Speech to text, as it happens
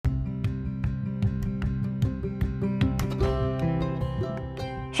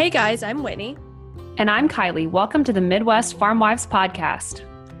Hey guys, I'm Whitney. And I'm Kylie. Welcome to the Midwest Farm Wives Podcast.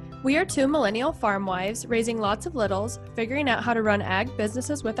 We are two millennial farm wives raising lots of littles, figuring out how to run ag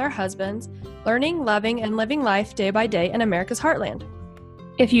businesses with our husbands, learning, loving, and living life day by day in America's heartland.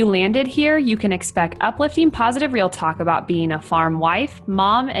 If you landed here, you can expect uplifting, positive real talk about being a farm wife,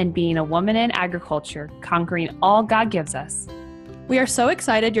 mom, and being a woman in agriculture, conquering all God gives us. We are so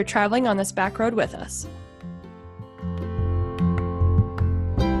excited you're traveling on this back road with us.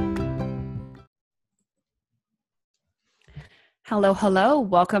 Hello, hello.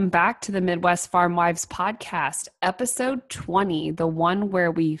 Welcome back to the Midwest Farm Wives Podcast, episode 20, the one where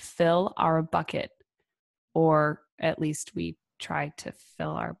we fill our bucket, or at least we try to fill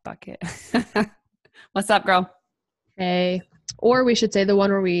our bucket. What's up, girl? Hey, or we should say the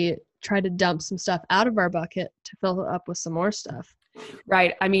one where we try to dump some stuff out of our bucket to fill it up with some more stuff.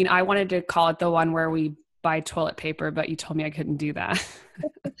 Right. I mean, I wanted to call it the one where we buy toilet paper, but you told me I couldn't do that.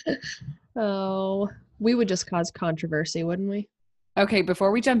 Oh, we would just cause controversy, wouldn't we? Okay,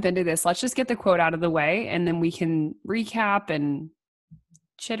 before we jump into this, let's just get the quote out of the way, and then we can recap and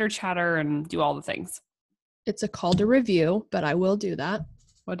chitter chatter and do all the things. It's a call to review, but I will do that.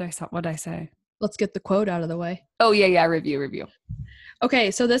 What'd I say? Let's get the quote out of the way. Oh, yeah, review.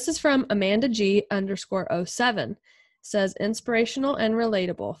 Okay, so this is from Amanda G _07. Says, inspirational and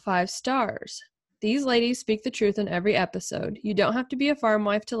relatable, 5 stars. These ladies speak the truth in every episode. You don't have to be a farm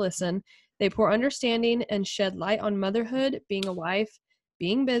wife to listen. They pour understanding and shed light on motherhood, being a wife,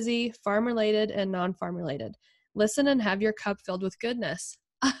 being busy, farm-related and non-farm related. Listen and have your cup filled with goodness.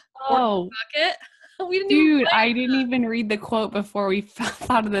 Oh, bucket. I didn't even read the quote before we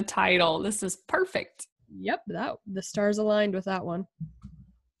thought of the title. This is perfect. Yep, the stars aligned with that one.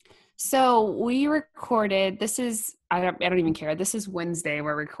 So we recorded, I don't even care. This is Wednesday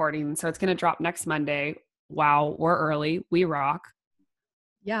we're recording, so it's going to drop next Monday. Wow, we're early. We rock.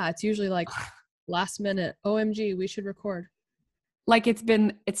 Yeah, it's usually like last minute. OMG, we should record. Like it's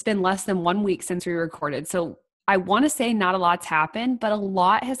been less than 1 week since we recorded. So I want to say not a lot's happened, but a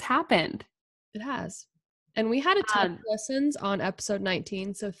lot has happened. It has. And we had a ton of listens on episode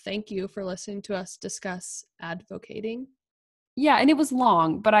 19. So thank you for listening to us discuss advocating. Yeah, and it was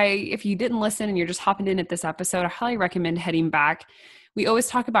long, but if you didn't listen and you're just hopping in at this episode, I highly recommend heading back. We always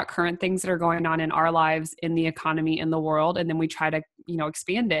talk about current things that are going on in our lives, in the economy, in the world, and then we try to,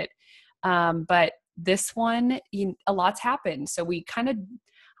 expand it. But this one, a lot's happened. So we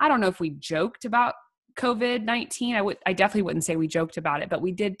I don't know if we joked about COVID-19. I definitely wouldn't say we joked about it, but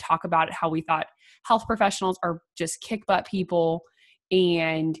we did talk about it, how we thought health professionals are just kick butt people.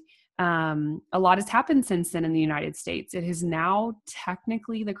 And a lot has happened since then in the United States. It is now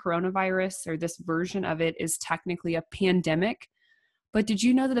technically the coronavirus, or this version of it is technically a pandemic. But did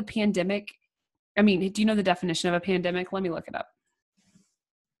you know that do you know the definition of a pandemic? Let me look it up.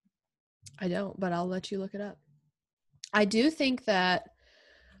 I don't, but I'll let you look it up. I do think that,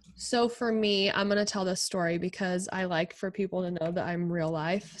 so for me, I'm going to tell this story because I like for people to know that I'm real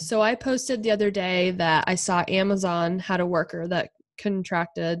life. So I posted the other day that I saw Amazon had a worker that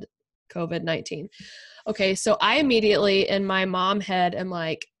contracted COVID-19. Okay, so I immediately in my mom head am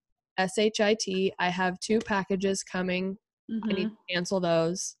like, SHIT, I have 2 packages coming. Mm-hmm. I need to cancel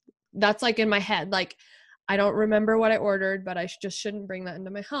those. That's like in my head. Like, I don't remember what I ordered, but I just shouldn't bring that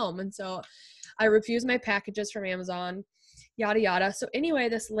into my home. And so I refused my packages from Amazon, yada, yada. So anyway,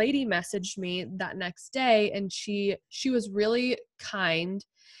 this lady messaged me that next day, and she was really kind.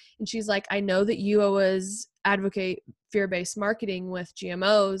 And she's like, I know that you always advocate fear-based marketing with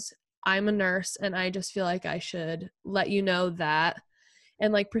GMOs. I'm a nurse, and I just feel like I should let you know that.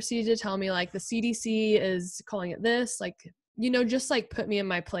 And like proceeded to tell me like the CDC is calling it this, like, just like put me in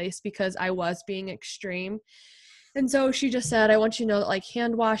my place because I was being extreme. And so she just said, I want you to know that like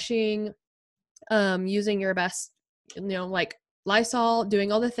hand washing, using your best, like Lysol,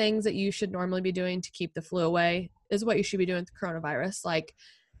 doing all the things that you should normally be doing to keep the flu away is what you should be doing with the coronavirus. Like,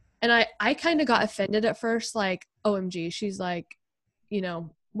 and I kind of got offended at first, like, OMG, she's like,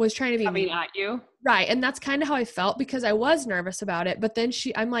 was trying to be coming at you. Right. And that's kind of how I felt because I was nervous about it. But then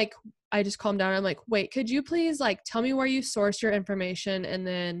I'm like, I just calmed down. I'm like, wait, could you please like tell me where you source your information and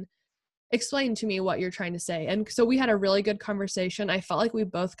then explain to me what you're trying to say? And so we had a really good conversation. I felt like we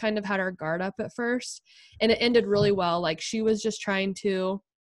both kind of had our guard up at first, and it ended really well. Like she was just trying to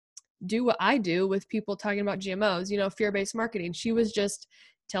do what I do with people talking about GMOs, fear-based marketing. She was just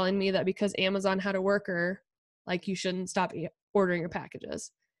telling me that because Amazon had a worker, like you shouldn't stop ordering your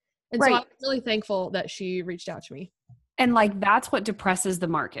packages. And right. So I'm really thankful that she reached out to me. And like, that's what depresses the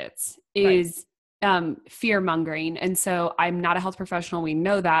markets is fear mongering. And so I'm not a health professional. We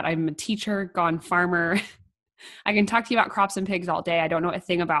know that. I'm a teacher, gone farmer. I can talk to you about crops and pigs all day. I don't know a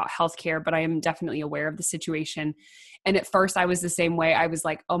thing about healthcare, but I am definitely aware of the situation. And at first I was the same way. I was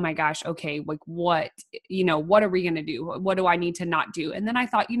like, oh my gosh, okay, like what are we going to do? What do I need to not do? And then I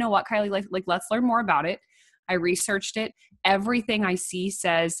thought, you know what, Kylie, like let's learn more about it. I researched it. Everything I see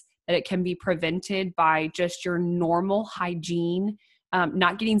says that it can be prevented by just your normal hygiene,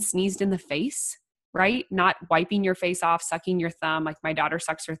 not getting sneezed in the face, right? Not wiping your face off, sucking your thumb. Like my daughter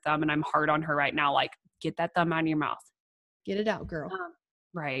sucks her thumb and I'm hard on her right now. Like, get that thumb out of your mouth. Get it out, girl.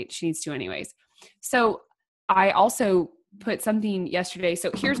 Right. She needs to anyways. So I also put something yesterday.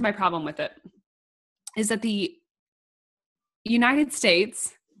 So here's my problem with it is that the United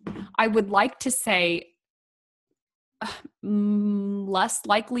States, I would like to say less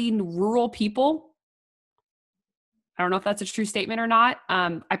likely rural people. I don't know if that's a true statement or not.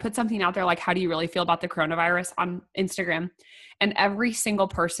 I put something out there like, how do you really feel about the coronavirus on Instagram? And every single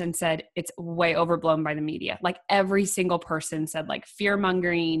person said it's way overblown by the media. Like every single person said like fear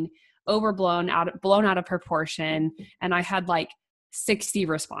mongering, blown out of proportion. And I had like 60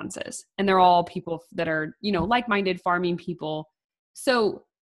 responses and they're all people that are, like-minded farming people. So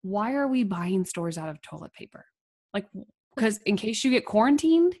why are we buying stores out of toilet paper? Like, because in case you get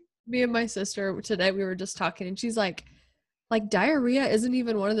quarantined. Me and my sister today, we were just talking and she's like diarrhea isn't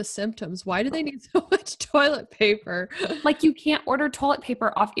even one of the symptoms. Why do they need so much toilet paper? Like you can't order toilet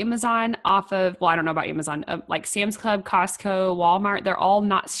paper off Amazon, I don't know about Amazon, like Sam's Club, Costco, Walmart. They're all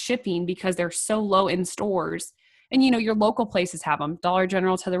not shipping because they're so low in stores. And your local places have them. Dollar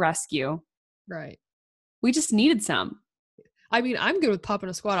General to the rescue. Right. We just needed some. I mean, I'm good with popping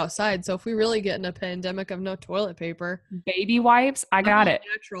a squat outside. So if we really get in a pandemic of no toilet paper, baby wipes, I got it.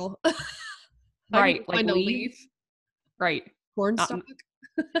 Natural. Right. Like a leaf. Right. Cornstalk.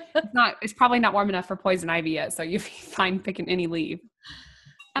 It's probably not warm enough for poison ivy yet. So you'd be fine picking any leaf.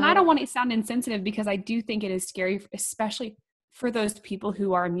 And I don't want to sound insensitive because I do think it is scary, especially for those people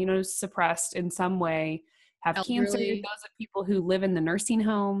who are immunosuppressed in some way, have cancer, those people who live in the nursing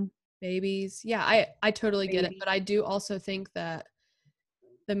home. Babies. Yeah, I totally get it. But I do also think that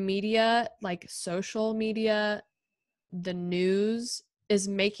the media, like social media, the news is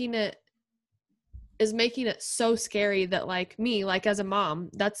making it so scary that like as a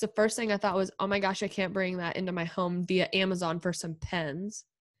mom, that's the first thing I thought was, oh my gosh, I can't bring that into my home via Amazon for some pens.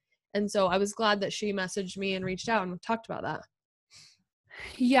 And so I was glad that she messaged me and reached out and talked about that.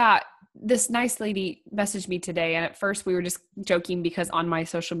 Yeah. This nice lady messaged me today. And at first we were just joking because on my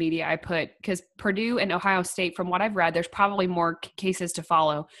social media, I put, because Purdue and Ohio State, from what I've read, there's probably more cases to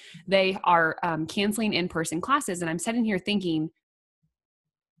follow. They are canceling in-person classes. And I'm sitting here thinking,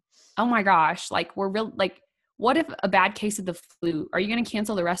 oh my gosh, like what if a bad case of the flu, are you going to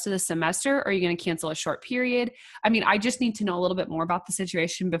cancel the rest of the semester? Or are you going to cancel a short period? I mean, I just need to know a little bit more about the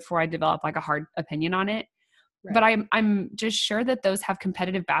situation before I develop like a hard opinion on it. Right. But I'm just sure that those have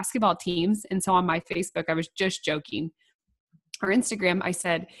competitive basketball teams. And so on my Facebook, I was just joking. Or Instagram, I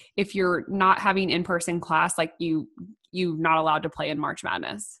said, if you're not having in-person class, like you're not allowed to play in March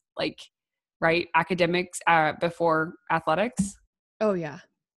Madness, like, right? Academics before athletics. Oh yeah.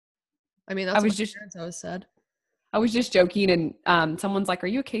 I mean, that's what my parents always said. I was just joking. And someone's like, are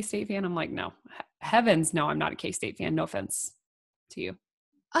you a K-State fan? I'm like, no, heavens, no, I'm not a K-State fan. No offense to you.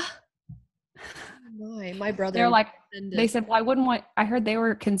 My brother. They're like, they said, well, I heard they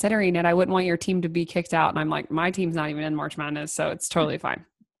were considering it. I wouldn't want your team to be kicked out. And I'm like, my team's not even in March Madness, so it's totally fine.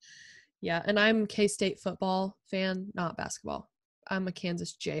 Yeah. And I'm K-State football fan, not basketball. I'm a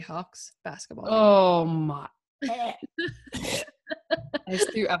Kansas Jayhawks basketball fan. Oh my. I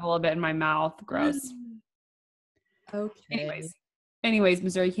just threw up a little bit in my mouth. Gross. Okay. Anyways,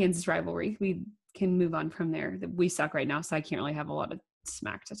 Missouri-Kansas rivalry. We can move on from there. We suck right now, so I can't really have a lot of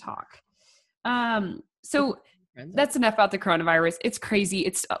smack to talk. So that's enough about the coronavirus. It's crazy.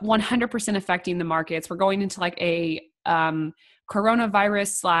 It's 100% affecting the markets. We're going into like a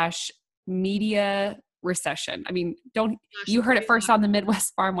coronavirus / media recession. I mean, you heard it first on the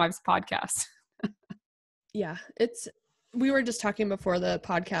Midwest Farm Wives podcast. Yeah, we were just talking before the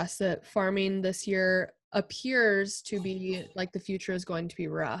podcast that farming this year appears to be like the future is going to be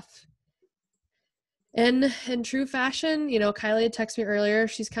rough. And in true fashion, Kylie had texted me earlier.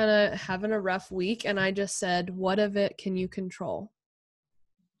 She's kind of having a rough week. And I just said, what of it can you control?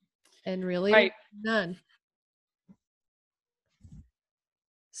 And really, right. None.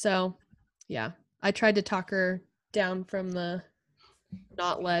 So, yeah, I tried to talk her down from the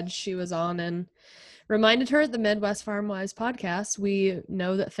not ledge she was on and reminded her at the Midwest Farm Wives podcast, we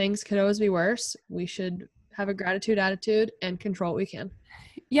know that things could always be worse. We should have a gratitude attitude and control what we can.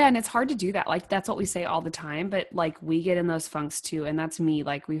 Yeah. And it's hard to do that. Like, that's what we say all the time, but like we get in those funks too. And that's me.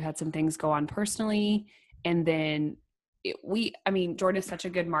 Like we've had some things go on personally And then Jordan is such a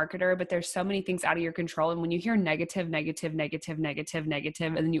good marketer, but there's so many things out of your control. And when you hear negative, negative, negative, negative,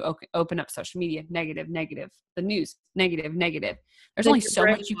 negative, and then you open up social media, negative, negative, the news, negative, negative, there's Then only you're so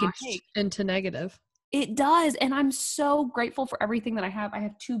much you can brainwashed take. into negative. It does. And I'm so grateful for everything that I have. I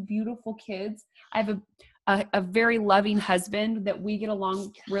have 2 beautiful kids. I have a very loving husband that we get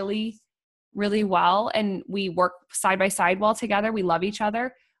along really, really well. And we work side by side well together. We love each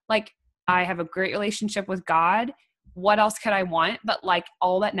other. Like, I have a great relationship with God. What else could I want? But like,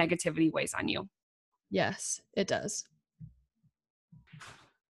 all that negativity weighs on you. Yes, it does.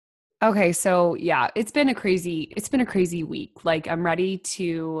 Okay. So yeah, it's been a crazy week. Like, I'm ready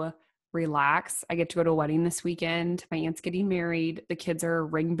to relax. I get to go to a wedding this weekend. My aunt's getting married. The kids are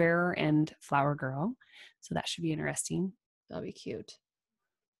ring bearer and flower girl. So that should be interesting. That'll be cute.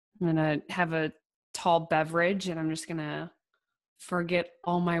 I'm going to have a tall beverage and I'm just going to forget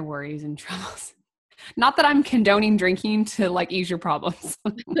all my worries and troubles. Not that I'm condoning drinking to like ease your problems,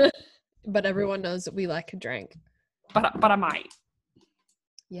 But everyone knows that we like a drink. but I might.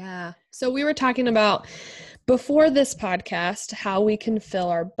 Yeah. So we were talking about before this podcast how we can fill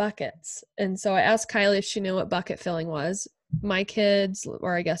our buckets. And so I asked Kylie if she knew what bucket filling was. My kids,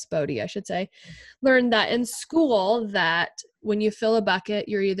 or I guess Bodhi, I should say, learned that in school that when you fill a bucket,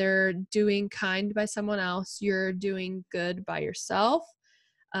 you're either doing kind by someone else, you're doing good by yourself,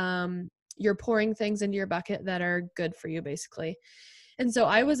 you're pouring things into your bucket that are good for you, basically. And so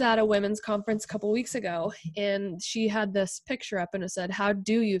I was at a women's conference a couple weeks ago, and she had this picture up and it said, "How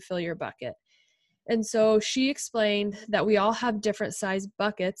do you fill your bucket?" And so she explained that we all have different size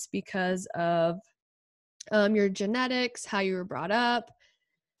buckets because of your genetics, how you were brought up,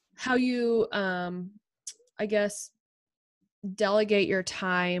 how you, I guess, delegate your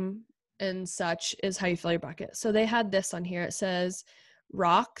time and such is how you fill your bucket. So they had this on here. It says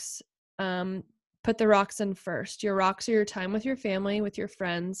rocks. Put the rocks in first. Your rocks are your time with your family, with your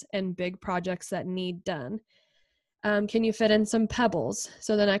friends, and big projects that need done. Can you fit in some pebbles?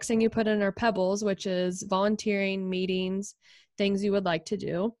 So the next thing you put in are pebbles, which is volunteering, meetings, things you would like to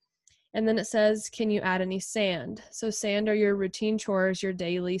do. And then it says, can you add any sand? So sand are your routine chores, your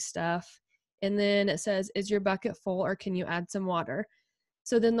daily stuff. And then it says, is your bucket full or can you add some water?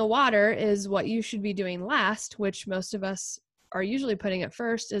 So then the water is what you should be doing last, which most of us are usually putting at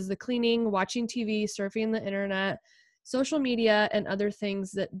first, is the cleaning, watching TV, surfing the internet, social media, and other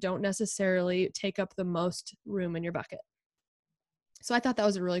things that don't necessarily take up the most room in your bucket. So I thought that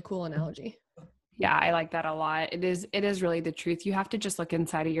was a really cool analogy. Yeah, I like that a lot. It is really the truth. You have to just look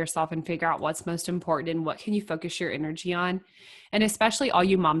inside of yourself and figure out what's most important and what can you focus your energy on. And especially all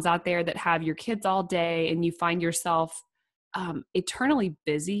you moms out there that have your kids all day and you find yourself eternally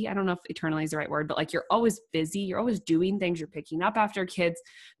busy. I don't know if eternally is the right word, but like you're always busy, you're always doing things, you're picking up after kids,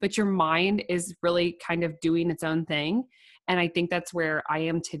 but your mind is really kind of doing its own thing. And I think that's where I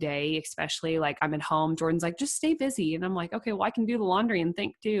am today, especially like I'm at home. Jordan's like, just stay busy. And I'm like, okay, well, I can do the laundry and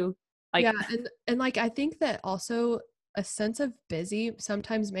think too. Like, yeah. And like, I think that also a sense of busy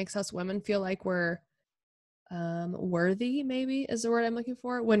sometimes makes us women feel like we're worthy, maybe is the word I'm looking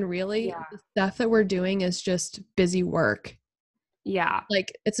for, when really the stuff that we're doing is just busy work. Yeah.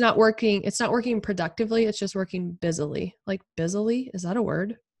 Like it's not working productively, it's just working busily. Like busily, is that a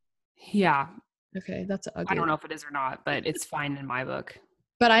word? Yeah. Okay, that's ugly. I don't know if it is or not, but it's fine in my book.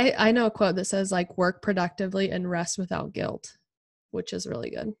 But I know a quote that says like work productively and rest without guilt, which is really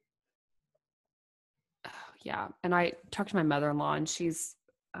good. Yeah. And I talked to my mother-in-law and she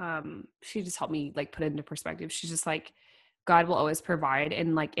just helped me like put it into perspective. She's just like, God will always provide.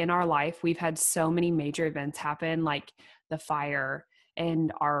 And like in our life, we've had so many major events happen, like the fire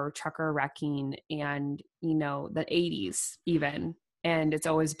and our trucker wrecking and, you know, the 80s even. And it's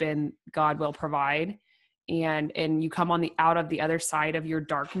always been God will provide. And you come on out of the other side of your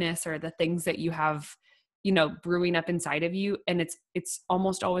darkness or the things that you have, you know, brewing up inside of you. And it's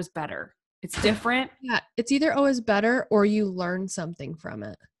almost always better. It's different. Yeah. It's either always better or you learn something from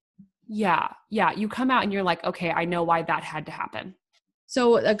it. Yeah. Yeah. You come out and you're like, okay, I know why that had to happen.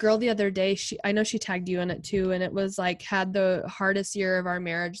 So a girl the other day, I know she tagged you in it too. And it was like, had the hardest year of our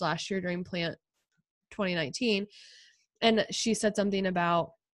marriage last year during Plant 2019. And she said something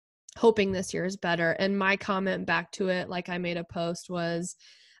about hoping this year is better. And my comment back to it, like I made a post, was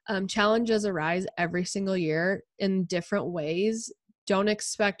challenges arise every single year in different ways. Don't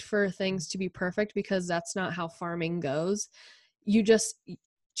expect for things to be perfect because that's not how farming goes.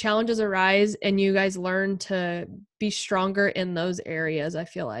 Challenges arise and you guys learn to be stronger in those areas. I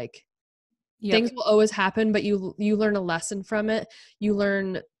feel like things will always happen, but you learn a lesson from it. You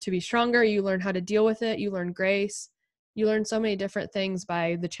learn to be stronger. You learn how to deal with it. You learn grace. You learn so many different things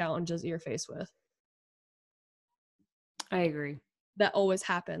by the challenges that you're faced with. I agree. that always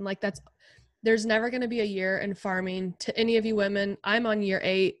happen. Like there's never going to be a year in farming. To any of you women, I'm on year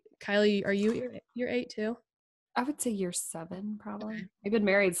 8. Kylie, are you year 8 too? I would say year 7, probably. Okay. We've been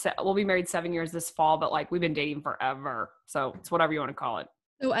married. We'll be married 7 years this fall, but like we've been dating forever. So it's whatever you want to call it.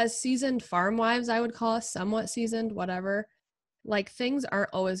 So as seasoned farm wives, I would call us somewhat seasoned, whatever. Like things aren't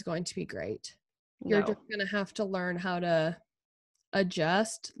always going to be great. You're No. just going to have to learn how to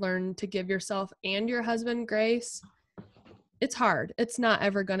adjust, learn to give yourself and your husband grace. It's hard. It's not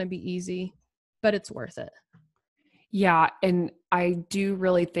ever going to be easy, but it's worth it. Yeah. And I do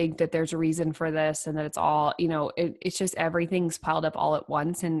really think that there's a reason for this, and that it's all, it's just everything's piled up all at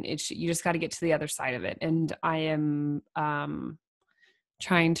once, and you just got to get to the other side of it. And I am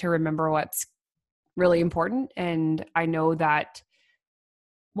trying to remember what's really important. And I know that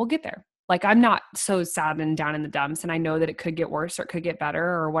we'll get there. Like, I'm not so sad and down in the dumps, and I know that it could get worse or it could get better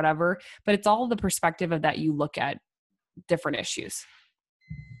or whatever, but it's all the perspective of that you look at different issues.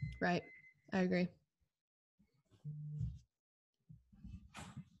 Right. I agree.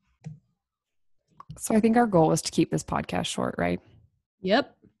 So I think our goal was to keep this podcast short, right?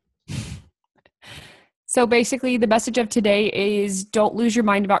 Yep. So basically the message of today is don't lose your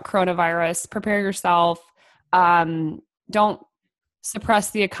mind about coronavirus. Prepare yourself. Don't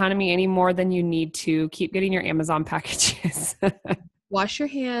suppress the economy any more than you need to. Keep getting your Amazon packages. Wash your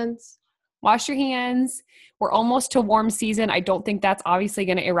hands. Wash your hands. We're almost to warm season. I don't think that's obviously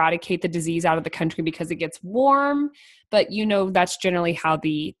going to eradicate the disease out of the country because it gets warm, but that's generally how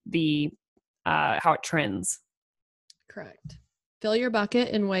how it trends. Correct. Fill your bucket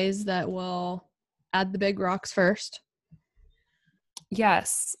in ways that will add the big rocks first.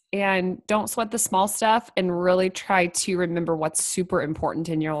 Yes. And don't sweat the small stuff, and really try to remember what's super important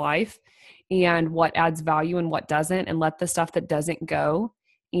in your life and what adds value and what doesn't, and let the stuff that doesn't go,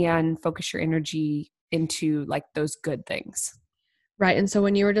 and focus your energy into like those good things. Right. And so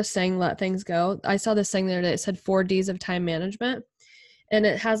when you were just saying let things go, I saw this thing the other day. It said 4 Ds of time management. And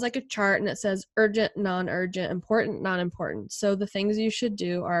it has like a chart, and it says urgent, non-urgent, important, non-important. So the things you should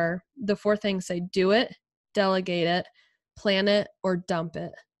do are the 4 things: say do it, delegate it, plan it, or dump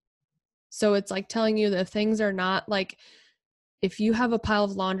it. So it's like telling you that things are not like, if you have a pile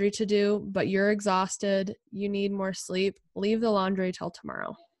of laundry to do, but you're exhausted, you need more sleep, leave the laundry till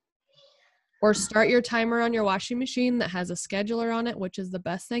tomorrow. Or start your timer on your washing machine that has a scheduler on it, which is the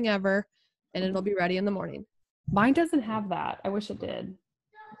best thing ever, and it'll be ready in the morning. Mine doesn't have that. I wish it did.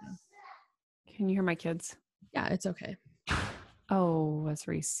 Can you hear my kids? Yeah, it's okay. Oh, that's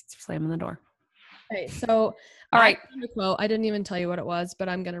Reese slamming the door. Okay, so all right. Quote. I didn't even tell you what it was, but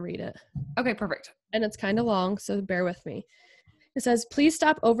I'm going to read it. Okay, perfect. And it's kind of long, so bear with me. It says, please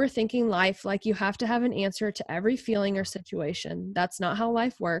stop overthinking life like you have to have an answer to every feeling or situation. That's not how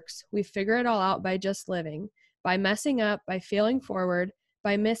life works. We figure it all out by just living, by messing up, by failing forward,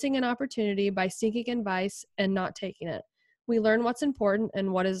 by missing an opportunity, by seeking advice and not taking it. We learn what's important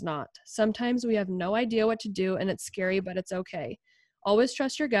and what is not. Sometimes we have no idea what to do, and it's scary, but it's okay. Always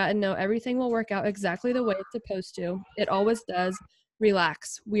trust your gut and know everything will work out exactly the way it's supposed to. It always does.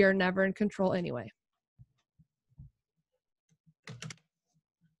 Relax. We are never in control anyway.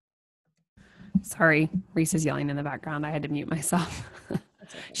 Sorry, Reese is yelling in the background. I had to mute myself.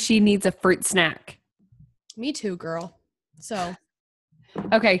 She needs a fruit snack. Me too, girl. So,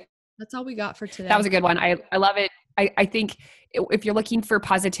 okay. That's all we got for today. That was a good one. I love it. I think if you're looking for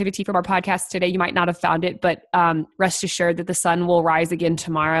positivity from our podcast today, you might not have found it, but rest assured that the sun will rise again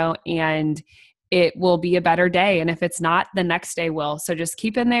tomorrow and it will be a better day. And if it's not, the next day will. So just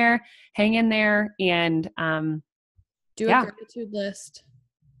keep in there, hang in there, and do a gratitude list.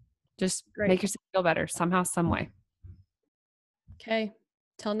 Just make yourself feel better somehow, some way. Okay.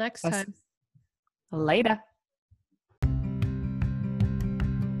 Till next time. Later.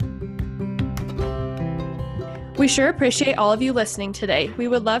 We sure appreciate all of you listening today. We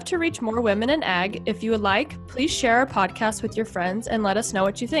would love to reach more women in ag. If you would like, please share our podcast with your friends and let us know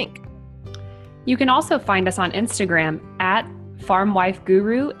what you think. You can also find us on Instagram at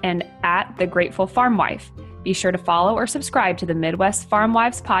FarmWifeGuru and at The Grateful Farm Wife. Be sure to follow or subscribe to the Midwest Farm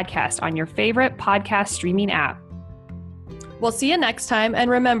Wives podcast on your favorite podcast streaming app. We'll see you next time.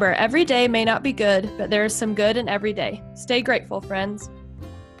 And remember, every day may not be good, but there is some good in every day. Stay grateful, friends.